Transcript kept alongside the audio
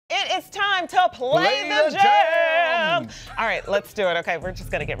it is time to play the jam. All right, let's do it. Okay, we're just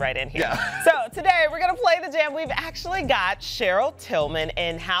gonna get right in here. Yeah. So today we're gonna play the jam. We've actually got Sheryl Tillman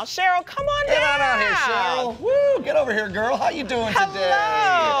in house. Sheryl, come on down. Get on out here, Sheryl. Woo, get over here, girl. How you doing today?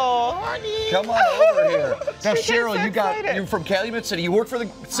 Hello. Morning. Come on over here. Now, Sheryl, so you're from Calumet City. You work for the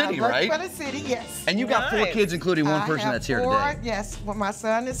city, right? I work for the city, yes. And you got 4 kids, including one person that's here today. Yes. Well, my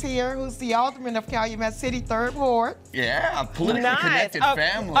son is here, who's the alderman of Calumet City, 3rd Ward. Yeah, politically connected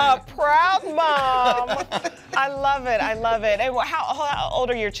family. A proud mom. I love it. I love it. And how old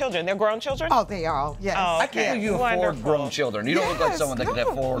are your children? They're grown children? Oh, they are, yes. Oh, I can't believe you have 4 grown children. You don't look like someone that could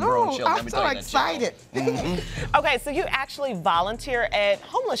have 4 grown children. I'm so excited. Okay, so you actually volunteer at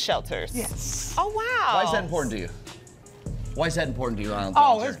homeless shelters. Yes. Oh, wow. Why is that important to you? Why is that important to you, Alan?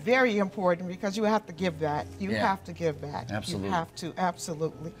 Oh, it's very important because you have to give back. You have to give back. Absolutely. You have to,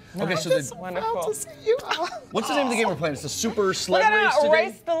 absolutely. Okay, so it's wonderful to see you. What's the name of the game we're playing? It's the Super Sled Race today?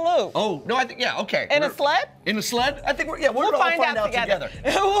 Race the loop. Oh, no, I think, yeah, okay. In a sled? In a sled? I think we'll find out together.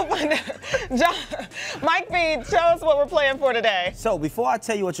 We'll find out. John, Mike B, show us what we're playing for today. So before I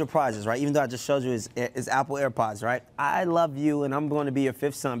tell you what your prize is, right, even though I just showed you is Apple AirPods, right, I love you and I'm going to be your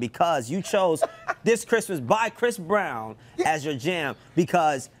 5th son because you chose This Christmas by Chris Brown as your jam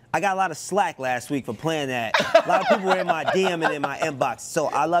because I got a lot of slack last week for playing that. A lot of people were in my DM and in my inbox. So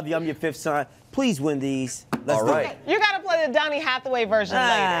I love you. I'm your 5th son. Please win these. Let's do it. You got to play the Donny Hathaway version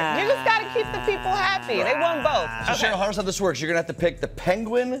later. You just got to keep the people happy. They won both. So, Sheryl, how this works? You're going to have to pick the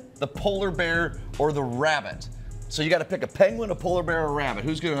penguin, the polar bear, or the rabbit. So you got to pick a penguin, a polar bear, or a rabbit.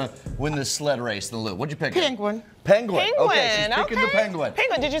 Who's going to win this sled race in the loop? What'd you pick? Penguin. Penguin. Okay, she's picking the penguin.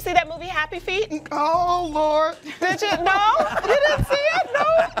 Penguin. Did you see that movie Happy Feet? Oh, Lord. Did you? No? You didn't see it? No?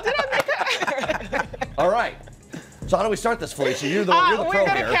 Did I make it? All right. So how do we start this, Felicia? You're the pro here. We're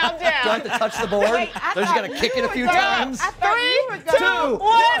going to count down. Do I have to touch the board? Wait, Don't you got to kick it a few times? 3, 2,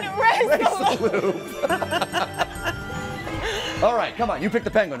 1, race the loop. All right, come on. You pick the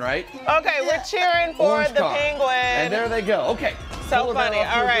penguin, right? Okay, we're cheering for Orange the car. penguin. And there they go. Okay. So funny.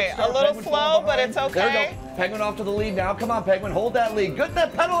 All right, a little slow, but it's okay. There we go. Penguin off to the lead now. Come on, Penguin. Hold that lead. Get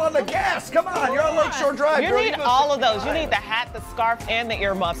that pedal on the gas. Come on. You're on Lakeshore Drive. You need all of those. You need the hat, the scarf, and the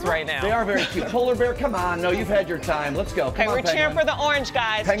earmuffs right now. They are very cute. Polar bear, come on. No, you've had your time. Let's go. Okay, we're cheering for the orange,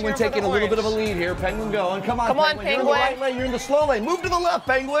 guys. Penguin taking a little bit of a lead here. Penguin going. Come on, Penguin. You're in the right lane. You're in the slow lane. Move to the left,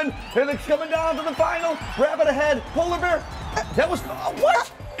 Penguin. And it's coming down to the final. Rabbit ahead. Polar bear. That was,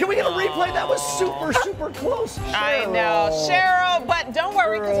 what? Can we get a replay? That was super, super close. Sheryl. I know, Sheryl, but don't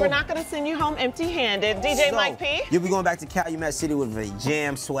worry because we're not going to send you home empty-handed. DJ Mike P. You'll be going back to Calumet City with a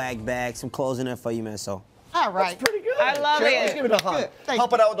jam swag bag, some clothes in there for you, man. So. All right. That's pretty good. I love Sheryl, it. Let's give it a hug.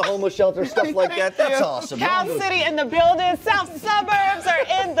 Helping out with the homeless shelter, stuff like that. That's awesome. Cal City in the building. South suburbs are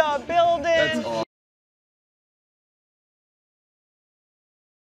in the building. That's awesome.